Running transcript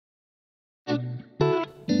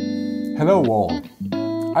Hello all!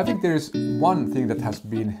 I think there is one thing that has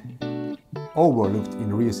been overlooked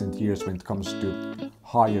in recent years when it comes to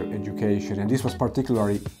higher education, and this was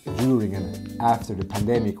particularly during and after the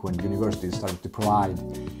pandemic when universities started to provide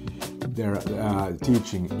their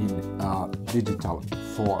teaching in digital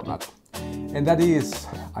format. And that is,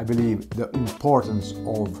 I believe, the importance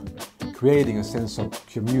of creating a sense of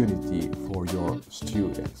community for your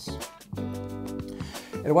students.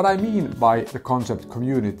 And what I mean by the concept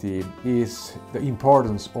community is the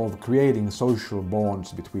importance of creating social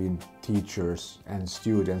bonds between teachers and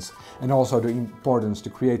students, and also the importance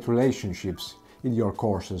to create relationships in your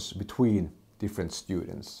courses between different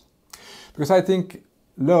students. Because I think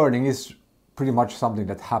learning is pretty much something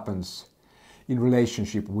that happens in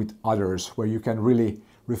relationship with others, where you can really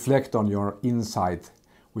reflect on your insight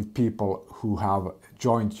with people who have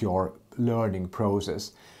joined your learning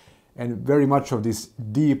process. And very much of this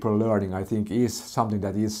deeper learning, I think, is something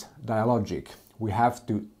that is dialogic. We have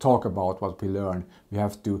to talk about what we learn. We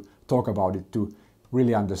have to talk about it to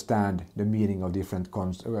really understand the meaning of different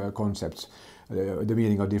concepts, the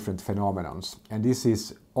meaning of different phenomena. And this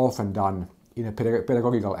is often done in a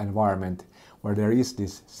pedagogical environment where there is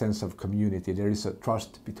this sense of community, there is a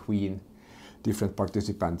trust between different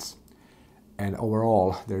participants. And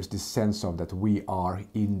overall, there's this sense of that we are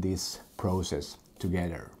in this process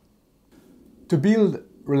together. To build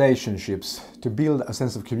relationships, to build a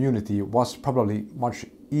sense of community was probably much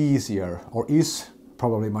easier, or is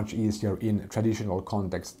probably much easier in traditional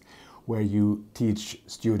context where you teach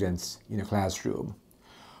students in a classroom.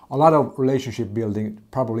 A lot of relationship building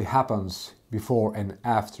probably happens before and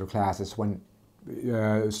after classes when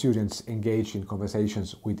students engage in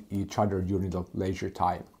conversations with each other during the leisure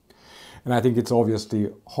time. And I think it's obviously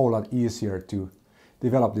a whole lot easier to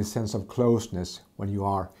develop this sense of closeness when you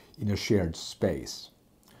are in a shared space.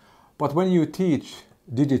 But when you teach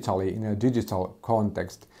digitally in a digital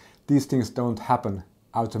context, these things don't happen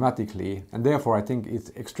automatically, and therefore I think it's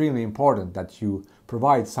extremely important that you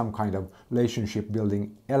provide some kind of relationship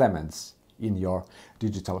building elements in your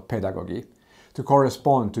digital pedagogy to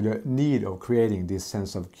correspond to the need of creating this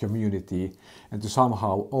sense of community and to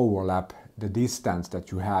somehow overlap the distance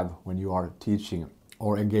that you have when you are teaching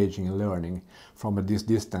or engaging in learning from this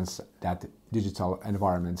distance that digital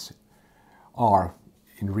environments are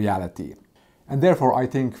in reality. And therefore I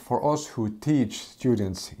think for us who teach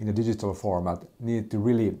students in a digital format need to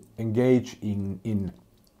really engage in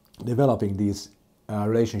developing these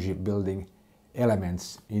relationship building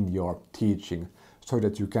elements in your teaching so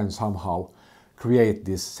that you can somehow create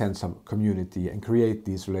this sense of community and create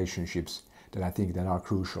these relationships that I think that are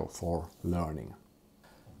crucial for learning.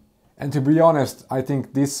 And to be honest, I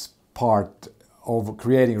think this part of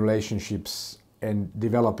creating relationships and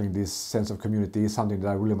developing this sense of community is something that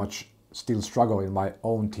I really much still struggle in my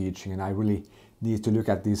own teaching, and I really need to look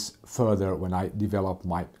at this further when I develop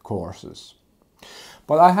my courses.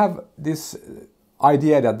 But I have this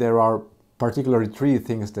idea that there are particularly three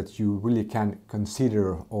things that you really can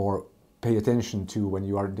consider or pay attention to when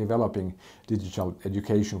you are developing digital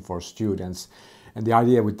education for students. And the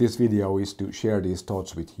idea with this video is to share these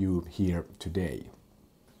thoughts with you here today.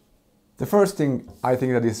 The first thing I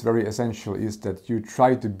think that is very essential is that you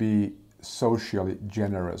try to be socially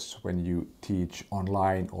generous when you teach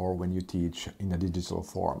online or when you teach in a digital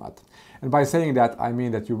format. And by saying that, I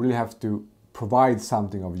mean that you really have to provide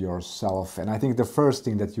something of yourself. And I think the first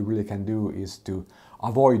thing that you really can do is to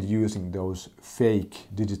avoid using those fake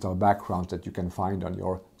digital backgrounds that you can find on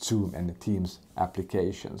your Zoom and Teams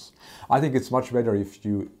applications. I think it's much better if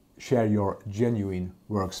you share your genuine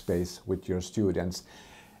workspace with your students,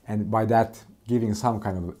 and by that giving some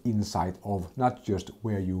kind of insight of not just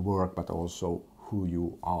where you work but also who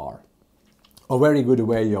you are. A very good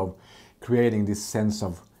way of creating this sense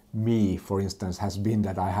of me, for instance, has been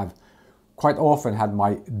that I have quite often had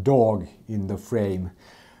my dog in the frame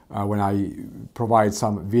when I provide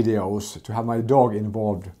some videos. To have my dog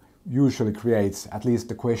involved usually creates at least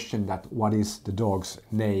the question that what is the dog's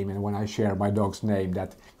name, and when I share my dog's name,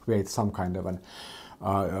 that creates some kind of an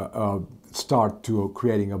start to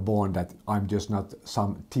creating a bond that I'm just not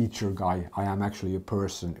some teacher guy, I am actually a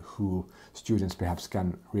person who students perhaps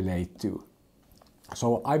can relate to.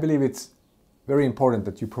 So I believe it's very important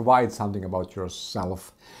that you provide something about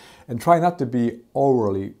yourself and try not to be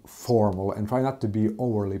overly formal and try not to be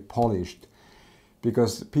overly polished,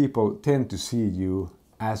 because people tend to see you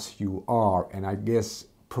as you are, and I guess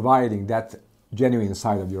providing that genuine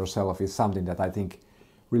side of yourself is something that I think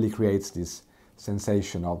really creates this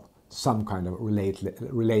sensation of some kind of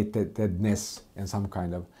relatedness and some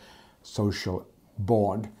kind of social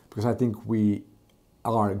bond, because I think we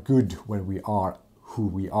are good when we are who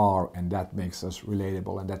we are, and that makes us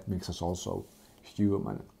relatable, and that makes us also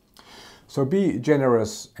human. So be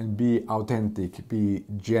generous and be authentic, be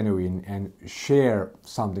genuine, and share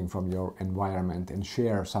something from your environment and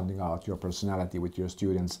share something about your personality with your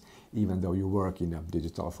students, even though you work in a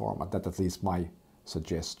digital format. That's at least my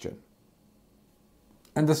suggestion.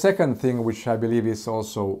 And the second thing, which I believe is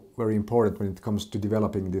also very important when it comes to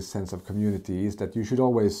developing this sense of community, is that you should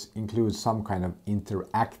always include some kind of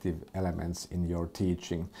interactive elements in your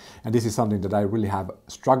teaching. And this is something that I really have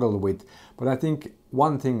struggled with. But I think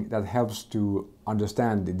one thing that helps to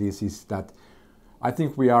understand this is that I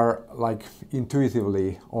think we are like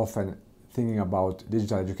intuitively often thinking about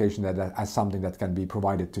digital education as something that can be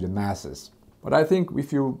provided to the masses. But I think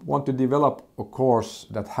if you want to develop a course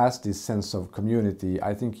that has this sense of community,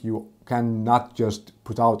 I think you cannot just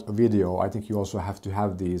put out a video. I think you also have to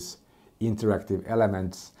have these interactive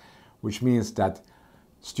elements, which means that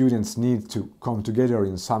students need to come together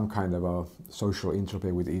in some kind of a social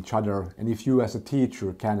interplay with each other. And if you as a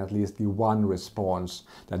teacher can at least give one response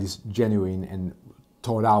that is genuine and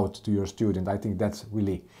thought out to your student, I think that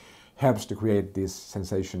really helps to create this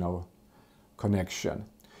sensation of connection.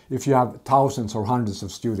 If you have thousands or hundreds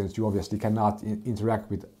of students, you obviously cannot interact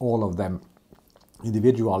with all of them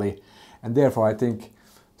individually. And therefore, I think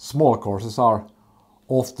small courses are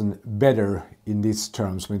often better in these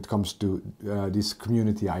terms when it comes to this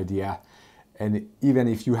community idea. And even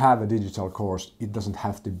if you have a digital course, it doesn't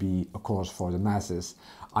have to be a course for the masses.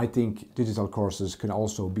 I think digital courses can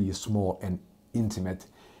also be small and intimate,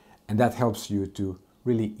 and that helps you to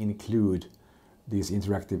really include these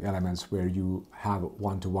interactive elements where you have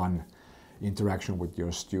one-to-one interaction with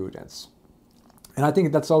your students. And I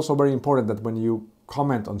think that's also very important that when you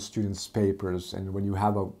comment on students' papers and when you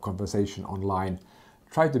have a conversation online,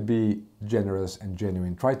 try to be generous and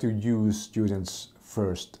genuine. Try to use students'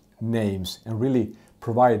 first names and really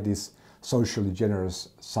provide this socially generous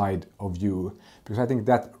side of you, because I think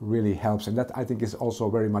that really helps, and that I think is also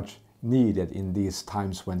very much needed in these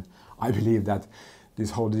times when I believe that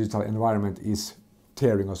this whole digital environment is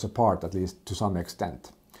tearing us apart, at least to some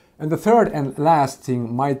extent. And the third and last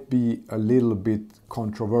thing might be a little bit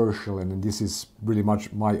controversial, and this is really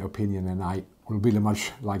much my opinion, and I would really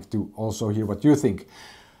much like to also hear what you think.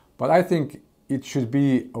 But I think it should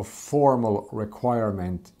be a formal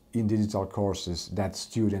requirement in digital courses that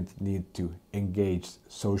students need to engage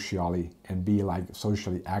socially and be like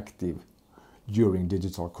socially active during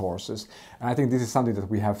digital courses. And I think this is something that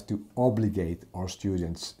we have to obligate our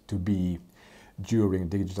students to be during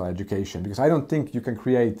digital education, because I don't think you can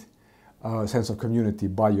create a sense of community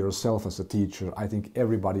by yourself as a teacher. I think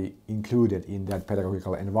everybody included in that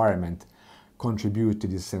pedagogical environment contribute to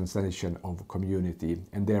this sensation of community,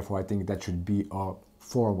 and therefore I think that should be a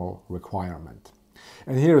formal requirement.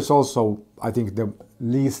 And here is also, I think, the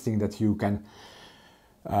least thing that you can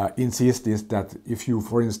insist is that if you,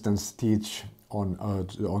 for instance, teach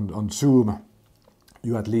on Zoom,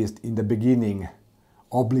 you at least in the beginning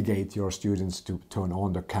obligate your students to turn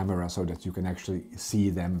on the camera so that you can actually see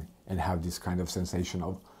them and have this kind of sensation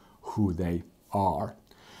of who they are.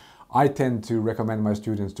 I tend to recommend my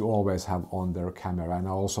students to always have on their camera, and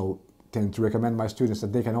I also tend to recommend my students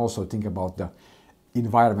that they can also think about the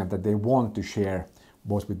environment that they want to share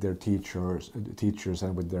both with their teachers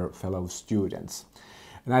and with their fellow students.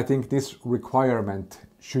 And I think this requirement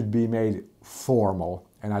should be made formal,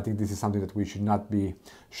 and I think this is something that we should not be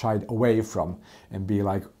shied away from and be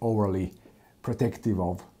like overly protective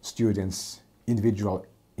of students' individual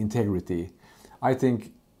integrity. I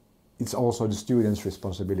think it's also the students'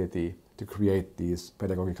 responsibility to create these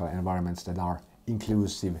pedagogical environments that are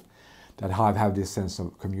inclusive, that have this sense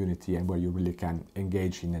of community, and where you really can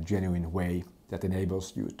engage in a genuine way that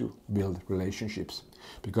enables you to build relationships.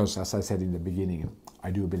 Because as I said in the beginning, I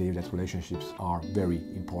do believe that relationships are very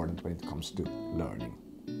important when it comes to learning.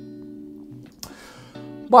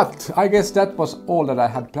 But I guess that was all that I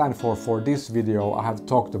had planned for this video. I have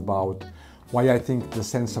talked about why I think the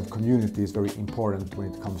sense of community is very important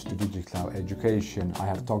when it comes to digital education. I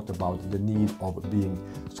have talked about the need of being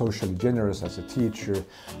socially generous as a teacher.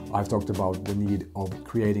 I've talked about the need of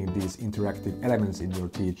creating these interactive elements in your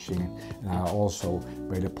teaching. And I also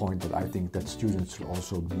made a point that I think that students will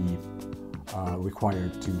also be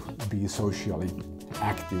required to be socially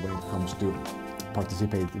active when it comes to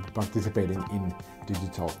participating in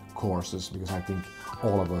digital courses, because I think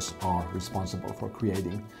all of us are responsible for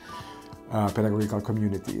creating pedagogical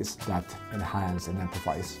communities that enhance and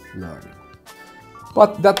amplifies learning.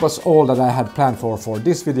 But that was all that I had planned for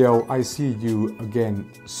this video. I see you again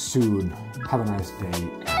soon. Have a nice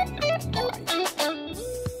day.